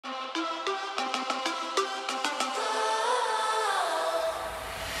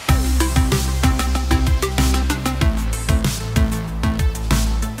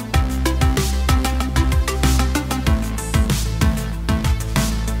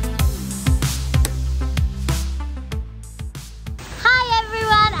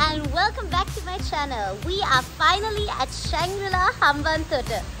channel. We are finally at Shangri La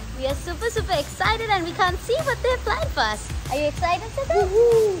Hambantota. We are super excited and we can't see what they've planned for us. Are you excited, Sita?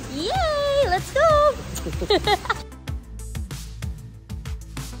 Yay! Let's go!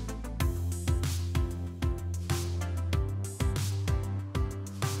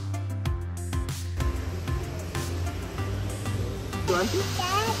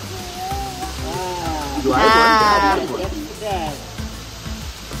 Do I want that?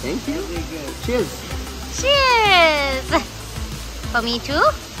 Thank you. Cheers. Cheers! For me too?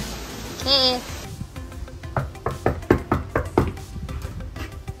 Okay.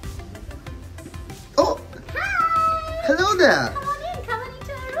 Oh! Hi! Hello there. Come on in, come on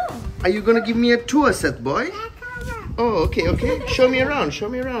into our room. Are you gonna give me a tour, Seth boy? Oh, okay. Show me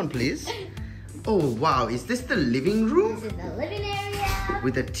around, please. Oh, wow. Is this the living room? This is the living area.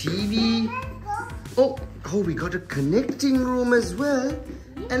 With a TV. Oh, we got a connecting room as well.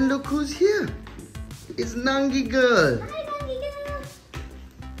 And look who's here. It's Nangi girl. Hi, Nangi girl.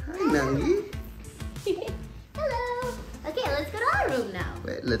 Hi, Nangi. Hello. Okay, let's go to our room now.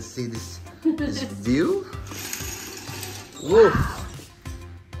 Wait, let's see this view. Whoa. Wow.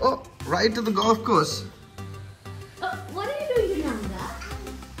 Oh, right to the golf course. What are you doing, Nanga?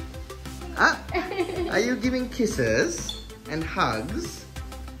 Ah, are you giving kisses and hugs?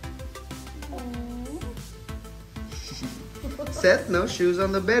 Seth, no shoes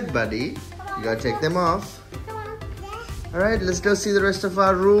on the bed, buddy. You gotta take them off. Alright, let's go see the rest of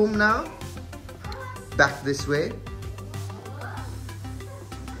our room now. Back this way.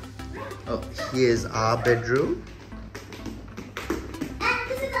 Oh, here's our bedroom. And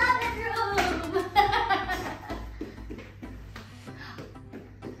this is our bedroom.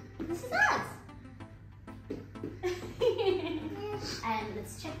 This is us. And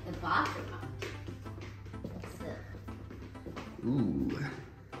let's check the bathroom out. What's the Ooh.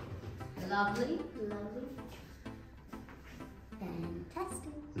 lovely.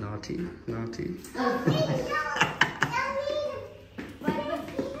 Fantastic. Naughty.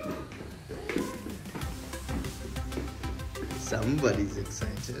 Somebody's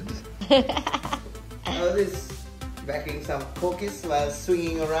excited. Oh, this backing some cookies while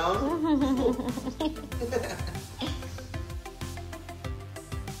swinging around.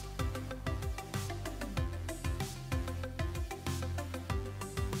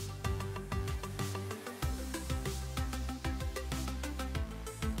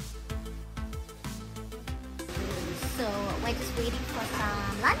 So we're just waiting for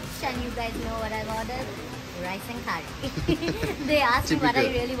some lunch, and you guys know what I've ordered. Rice and curry. They asked me what I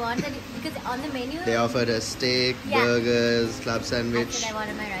really wanted because on the menu They offered a steak, Yeah. burgers, club I sandwich. said I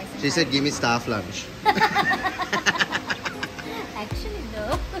wanted my rice and She said, curry. give me staff lunch. Actually,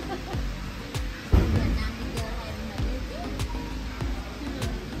 no.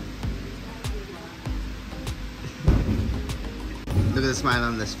 Look at the smile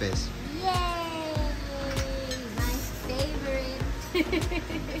on this face. Yay! My favorite.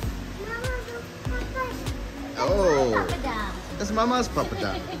 Oh, Papadum. that's Mama's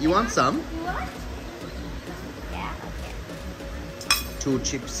papadum. You want some? You want? Yeah, okay. 2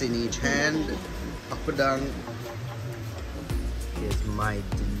 chips in each hand. Papadum. Here's my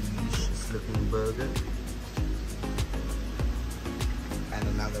delicious looking burger. And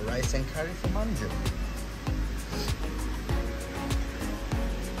another rice and curry for Manju.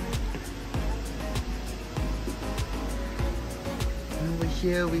 Over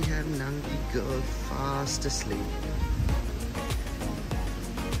here we have Nangi girl fast asleep.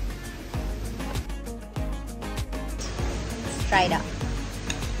 Let's try it out.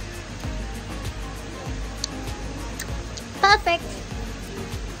 Perfect.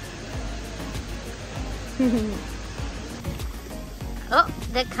 Oh,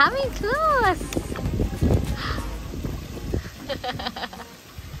 they're coming close.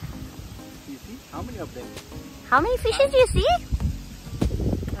 You see? How many of them? How many fishes do you see?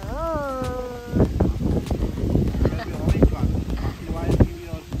 Oh.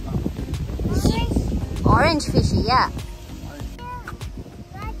 Orange fishy, yeah.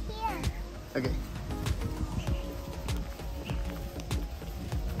 Right here. Okay.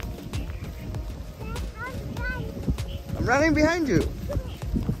 I'm running behind you.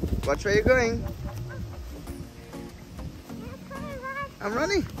 Watch where you're going. I'm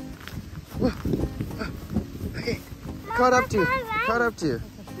running. Whoa. Whoa. Okay. Caught up to you. Caught up to you.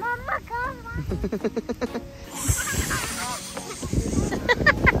 Mama, come on.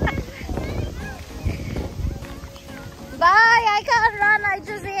 Bye, I can't run, I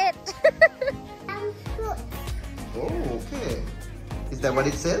just hit. Oh, okay. Is that what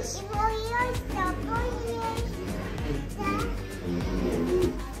it says?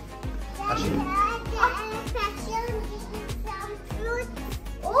 Asherah.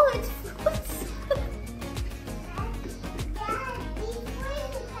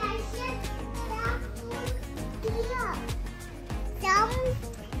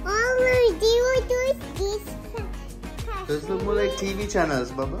 TV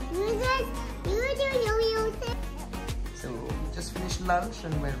channels, Baba. So just finished lunch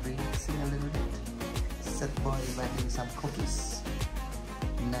and we're relaxing a little bit. Seth boy is having some cookies.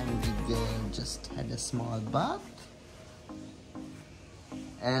 Nangi girl just had a small bath.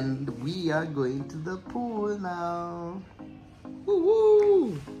 And we are going to the pool now.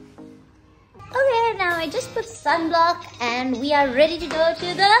 Woo-woo! Okay, now I just put sunblock and we are ready to go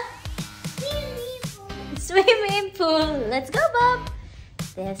to the swimming pool. Let's go, Bob.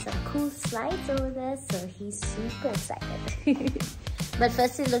 There's some cool slides over there, so he's super excited. But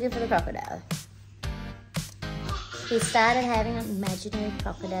first he's looking for the crocodile. He started having an imaginary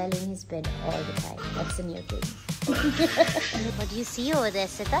crocodile in his bed all the time. That's a new thing. What do you see over there,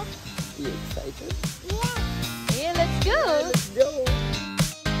 Sita? Are you excited? Yeah. Yeah, let's go. Let's go.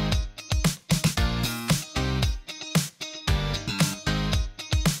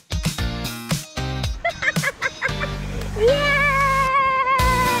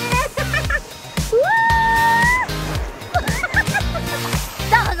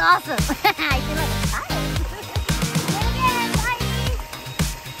 That was awesome. I feel like I'm tired.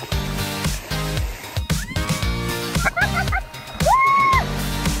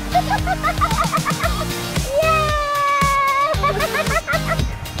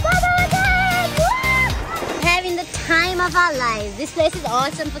 Having the time of our lives. This place is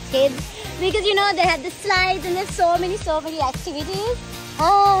awesome for kids because you know they have the slides and there's so many activities.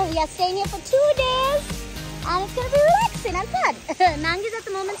 Oh, we are staying here for 2 days and it's gonna be relaxing and fun. Nangi's at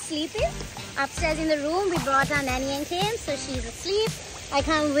the moment sleeping upstairs in the room. We brought our nanny and came, so she's asleep. I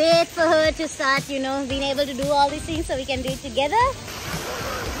can't wait for her to start, you know, being able to do all these things so we can do it together.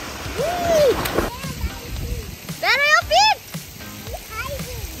 Whee! Where are your feet?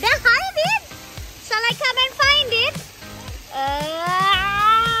 They're hiding. Shall I come and find it?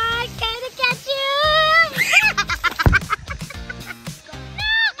 Can I catch you?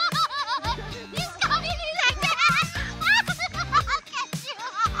 No! He's coming like that. I'll catch you.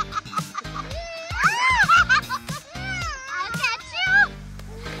 I'll catch you.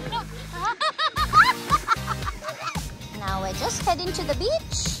 Now we're just heading to the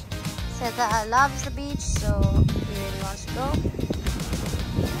beach. Seta loves the beach, so he really wants to go.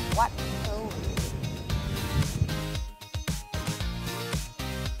 What? Oh.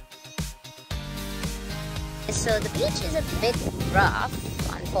 So the beach is a bit rough,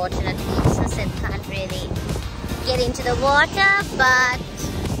 unfortunately, so Seth can't really get into the water, but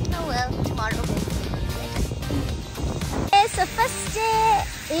oh well, tomorrow will be better. Okay, so first day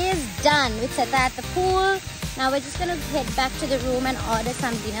is done with Seta at the pool. Now we're just gonna head back to the room and order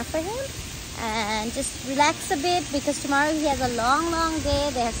some dinner for him and just relax a bit because tomorrow he has a long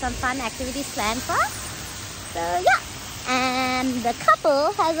day. They have some fun activities planned for us. So yeah, and the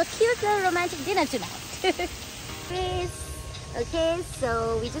couple has a cute little romantic dinner tonight. Okay,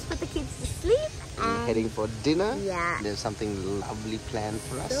 so we just put the kids to sleep. We're heading for dinner. Yeah. There's something lovely planned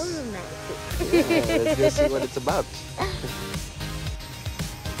for us. So romantic. Yeah, let's go see what it's about.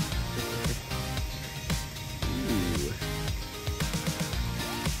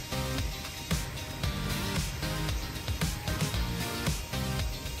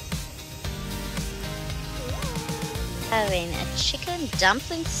 Having a chicken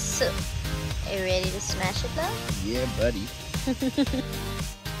dumpling soup. Are you ready to smash it, love? Yeah, buddy.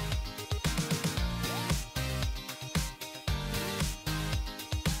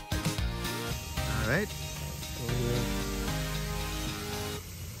 All right.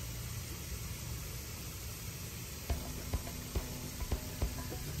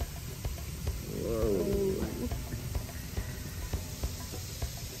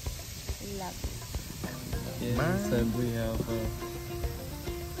 Lovely. Yeah, and we have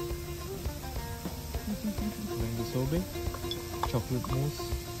mango sorbet, chocolate mousse,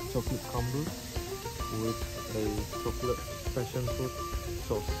 chocolate crumble with a chocolate passion fruit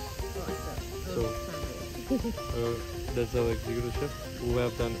sauce. So that's our executive chef who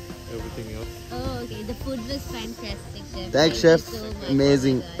have done everything else. Oh, okay. The food was fantastic, chef. Thanks, chef. You so much.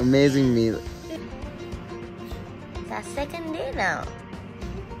 Amazing, Oh my God. amazing meal. It's our second day now.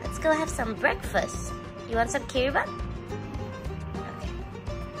 Let's go have some breakfast. You want some kiribat? Okay.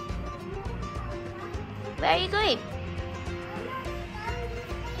 Where are you going?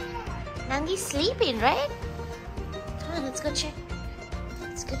 Nangi's sleeping, right? Come on, let's go check.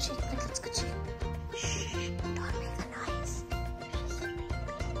 Let's go check. Let's go check. Shh, don't make a noise. She's sleeping.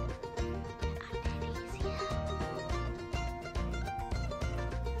 Our daddy's here.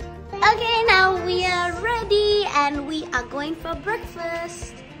 Okay, now we are ready and we are going for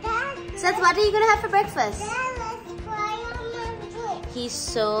breakfast. Seth, what are you going to have for breakfast? He's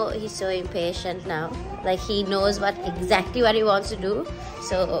so impatient now. Like he knows exactly what he wants to do.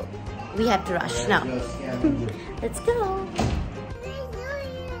 So we have to rush now. Let's go.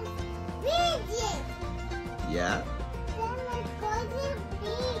 Yeah.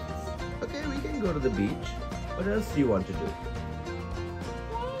 Okay, we can go to the beach. What else do you want to do?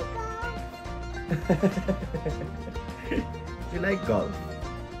 Do you like golf?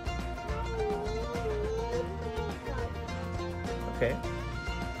 Okay.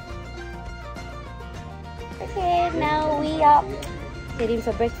 Okay, now we are heading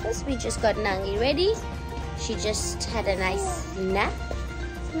for breakfast. We just got Nangi ready. She just had a nice nap.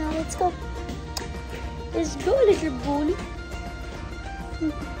 So now let's go. Let's go, little bully.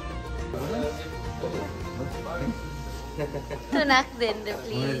 Tunak din,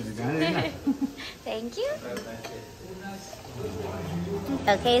 please. Thank you.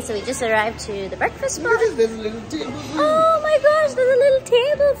 Okay, so we just arrived to the breakfast spot. There's a little table. Oh my gosh, there's a little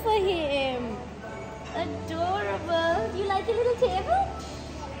table for him. Adorable. You like a little table?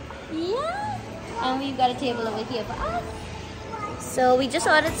 Yeah. And we've got a table over here for us. So we just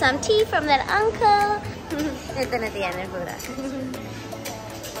ordered some tea from that uncle. Ito na tiyan pura.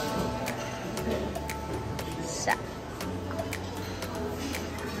 So.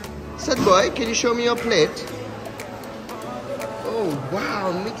 Sad boy, can you show me your plate? Oh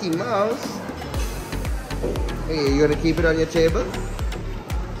wow, Mickey Mouse. Okay, you gonna keep it on your table?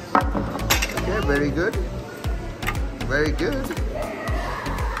 Okay, very good. Very good.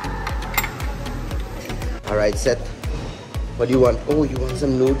 Alright, Seth. What do you want? Oh, you want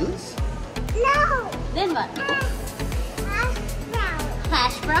some noodles? No. Then what? Hash brown.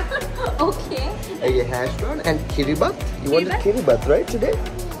 Hash brown? Okay. Okay, hash brown and kiribat. You wanted kiribat, right, today?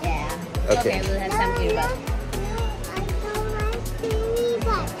 Yeah. Okay. We'll have some kiribat. I don't like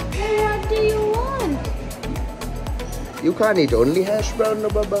kiribat. What do you want? You can't eat only hash brown, no,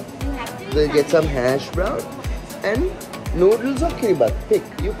 Baba. You have to. Then get some hash brown and noodles or kiribat. Pick.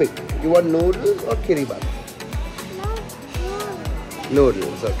 You pick. You want noodles or kiribat?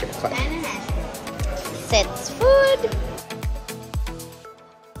 Noodles. Okay, fine. And a hash brown. Seth's food.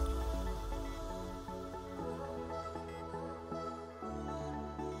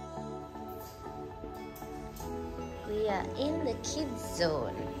 We are in the kids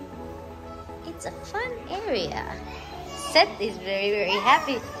zone. It's a fun area. Seth is very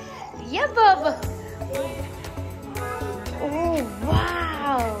happy. Yeah, Baba. Oh,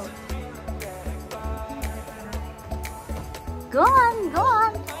 wow. Go on, go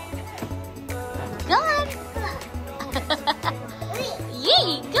on. Go on.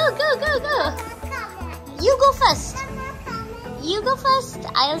 Yay, go. You go first. You go first.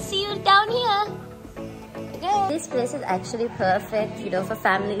 I'll see you down here. Okay. This place is actually perfect, for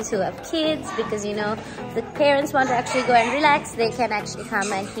families who have kids, because, if the parents want to actually go and relax, they can actually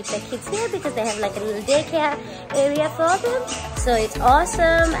come and keep their kids here because they have like a little daycare area for them. So it's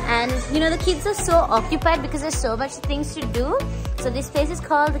awesome. And, the kids are so occupied because there's so much things to do. So this place is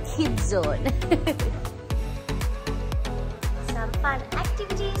called the Kids Zone. Some fun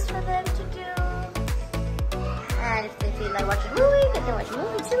activities for them to do. And if they feel like watching a movie, they can watch a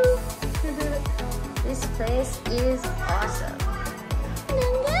movie too. This place is awesome.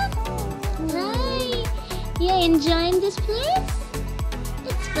 Nanga? Hi. You enjoying this place?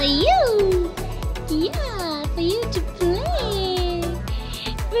 It's for you. Yeah, for you to play.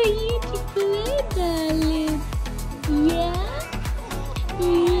 For you to play, darling. Yeah?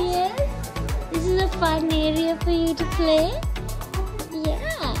 Yes? This is a fun area for you to play?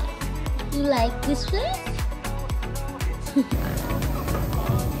 Yeah. You like this place?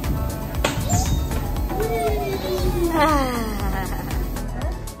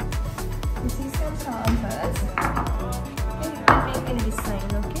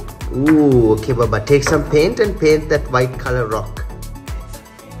 Ooh, okay, Baba. Take some paint and paint that white color rock.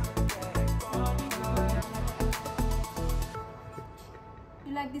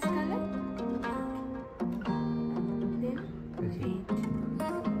 You like this color?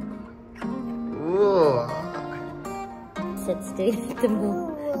 Whoa. Seth's doing the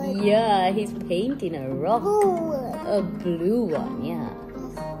move. Yeah, he's painting a rock. A blue one, yeah.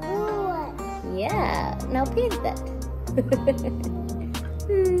 Yeah, now paint that.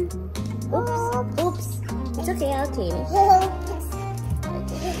 Oops. It's okay, I'll clean it.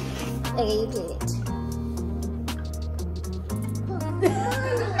 Okay, you clean it.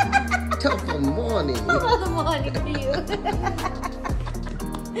 Top of morning. Top of the morning to you.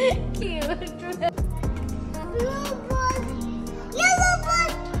 Cute. Yellow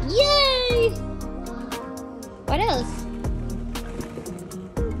bus. Yay! What else?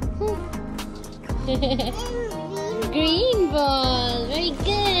 green ball. Very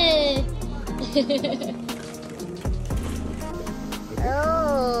good.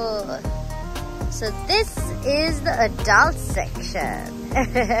 Oh, so this is the adult section.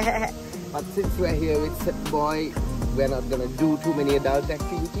 But since we're here with Set Boy, we're not gonna do too many adult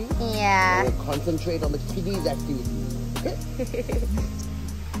activities. Yeah. We'll concentrate on the kiddies activities.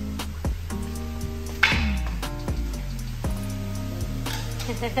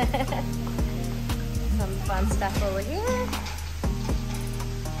 Some fun stuff over here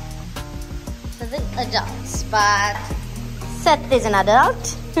for the adults, but Seth is an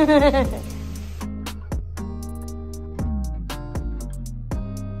adult.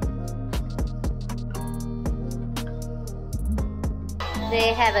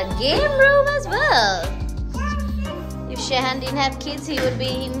 They have a game room as well. If Shehan didn't have kids, he would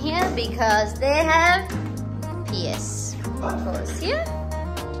be in here because they have PS. Of course, here.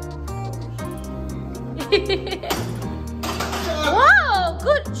 Wow,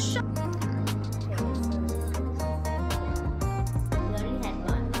 good shot. We already had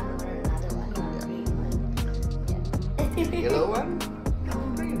one. Another one. Yeah. Yellow one,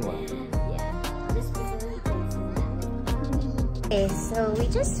 green one. Okay, so we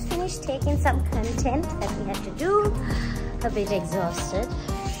just finished taking some content that we had to do. A bit exhausted.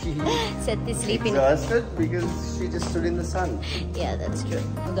 Set this sleeping. Exhausted because she just stood in the sun. Yeah, that's true.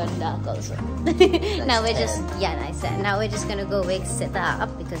 It got dark also. Now we're just nice. Now we're just gonna go wake Seth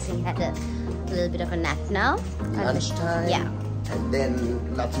up because he had a little bit of a nap now. Lunchtime. Yeah. And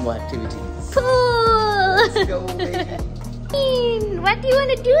then lots more activities. Pool. Let's go, baby. What do you want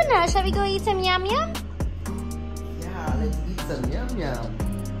to do now? Shall we go eat some yum yum? Yeah, let's eat some yum yum.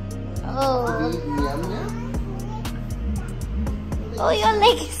 Oh. Eat yum yum. Oh, your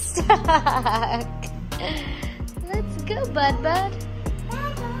leg is stuck. Let's go, bud.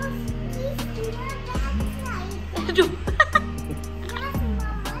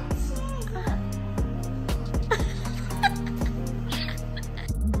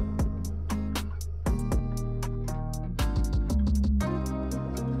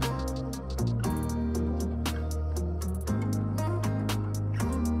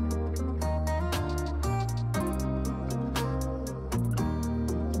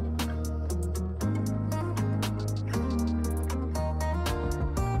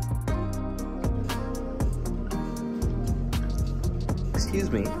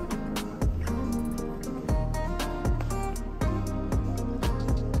 Excuse me.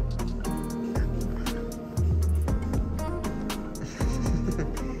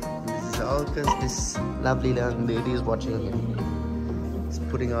 This is all because this lovely young lady is watching him. He's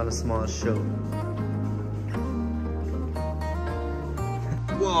putting on a small show.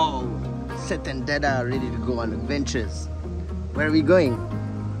 Whoa! Seth and Dada are ready to go on adventures. Where are we going?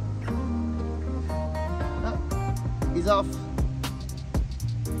 Oh, he's off.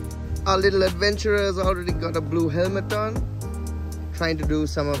 Our little adventurer has already got a blue helmet on, trying to do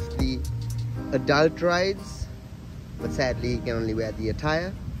some of the adult rides, but sadly he can only wear the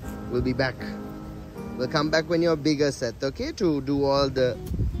attire. We'll be back. We'll come back when you're bigger, Seth, okay? To do all the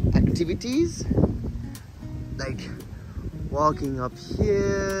activities, like walking up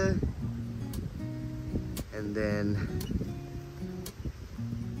here, and then,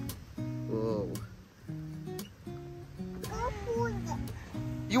 whoa.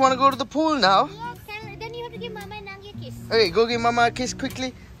 You want to go to the pool now? Yeah, then you have to give Mama and Nangi a kiss. Okay, go give Mama a kiss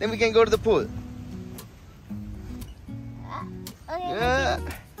quickly, then we can go to the pool. Okay. Yeah.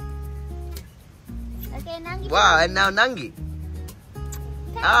 Okay, Nangi. Wow, and now Nangi.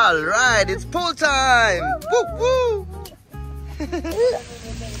 All right, it's pool time. Woo woo.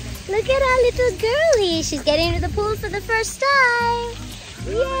 Look at our little girlie. She's getting into the pool for the first time.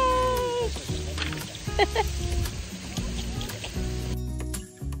 Yay!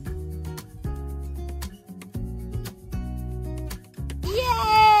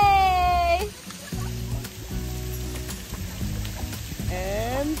 Yay!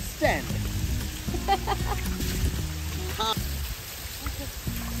 And stand. Nangi,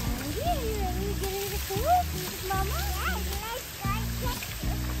 are you ready to get into the pool with Mama?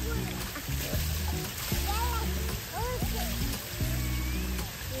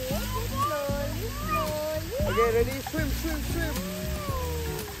 Okay, ready? Swim, swim, swim.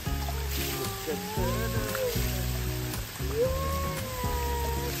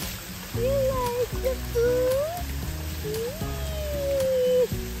 You like the pool?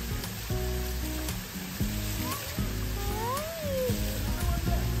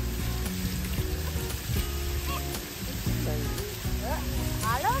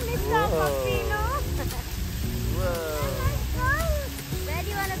 Hello, Mr. Papino. Whoa. Where do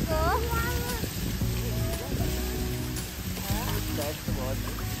you want to go?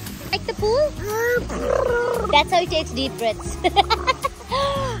 Like the pool? That's how he takes deep breaths.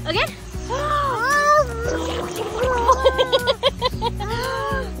 Okay?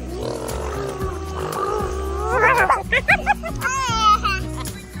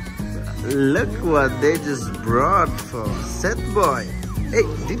 Look what they just brought for Seth boy. Hey,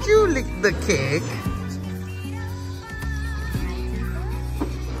 did you lick the cake?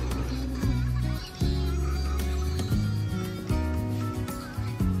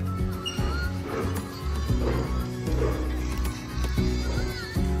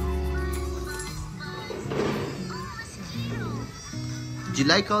 Did you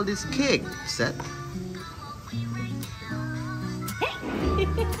like all this cake, Seth?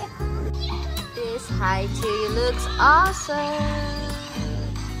 This high tea looks awesome.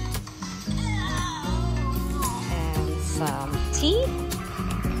 And some tea.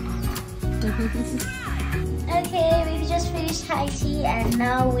 Okay, we just finished high tea and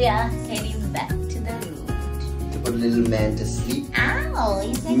now we are heading back to the room. To put little man to sleep. Ow,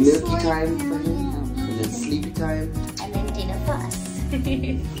 he's like Milky sleeping. time for him. A little sleepy time. And then dinner for us. Seta,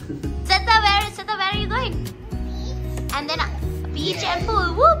 where are you going? And then beach and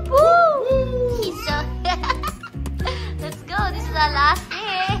pool. Whoop whoop. He's so. Let's go. This is our last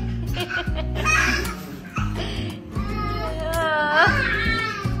day.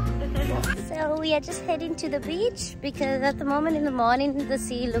 So we are just heading to the beach because at the moment in the morning the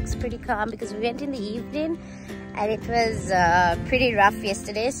sea looks pretty calm because we went in the evening and it was pretty rough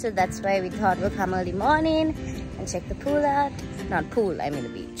yesterday, so that's why we thought we'll come early morning and check the pool out. Not pool, I mean the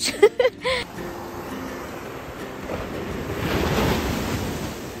beach.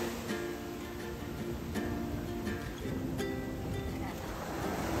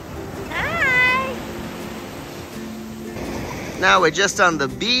 Hi! Now we're just on the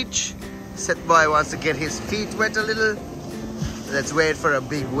beach. Seth boy wants to get his feet wet a little. Let's wait for a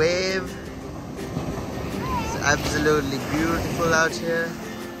big wave. It's absolutely beautiful out here.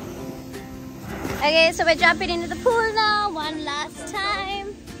 Okay, so we're jumping into the pool now, one last time.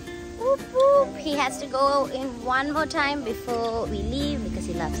 Whoop, whoop. He has to go in one more time before we leave because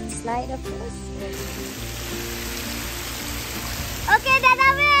he loves the slide, of course. Okay,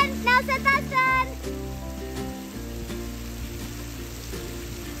 Dada wins. Now Seta's turn.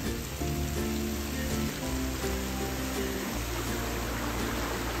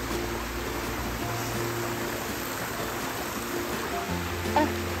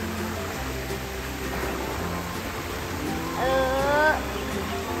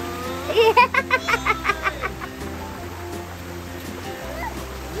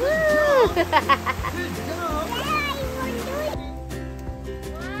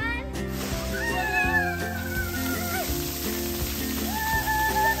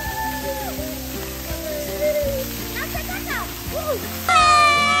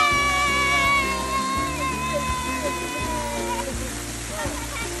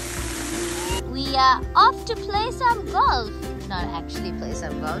 We are off to play some golf. Not actually play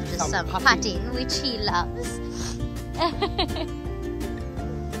some golf, just some putting, which he loves.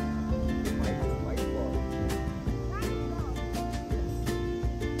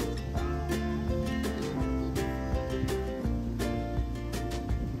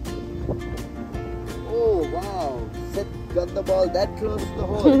 Oh wow, Seth got the ball that close to the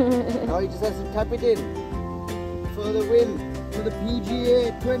hole. Now he just has to tap it in for the win for the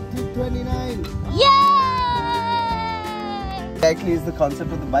PGA 2029. Yay! Exactly is the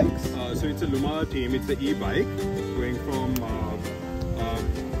concept of the bikes. So it's a Luma team. It's an e-bike going from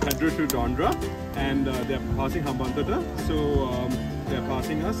Pedro to Dondra, and they're passing Hambantota. So they're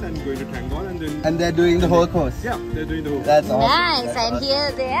passing us and going to Tangol, and then And they're doing the whole course. yeah, they're doing the whole. That's awesome. Nice, That's and awesome.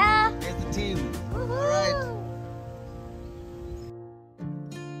 here they are. Here's the team. Woohoo! Alright.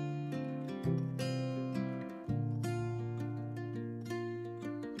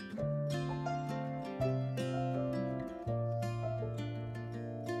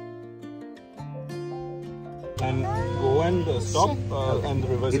 And go and stop and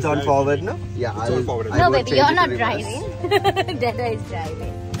reverse. It's on forward now? Yeah, It's on forward. I No, would baby, change you're it to not reverse. driving. Dada is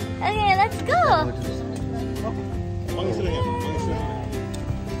driving. Okay, let's go.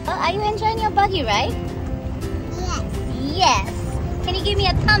 Oh, are you enjoying your buggy ride? Yes. Yes. Can you give me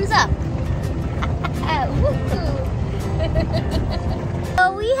a thumbs up? Woohoo.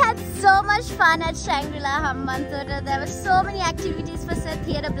 So we had so much fun at Shangri La Hambantota. There were so many activities for Seth.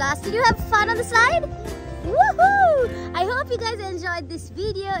 He had a blast. Did you have fun on the slide? Woohoo! I hope you guys enjoyed this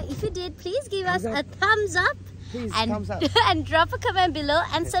video. If you did, please give us a thumbs up. Please, And, thumbs up. and drop a comment below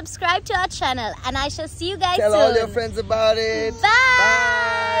and subscribe to our channel. And I shall see you guys Tell soon. all your friends about it. Bye.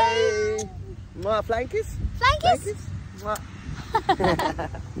 Bye. Mwah, flying kiss? Flying kiss. Mwah.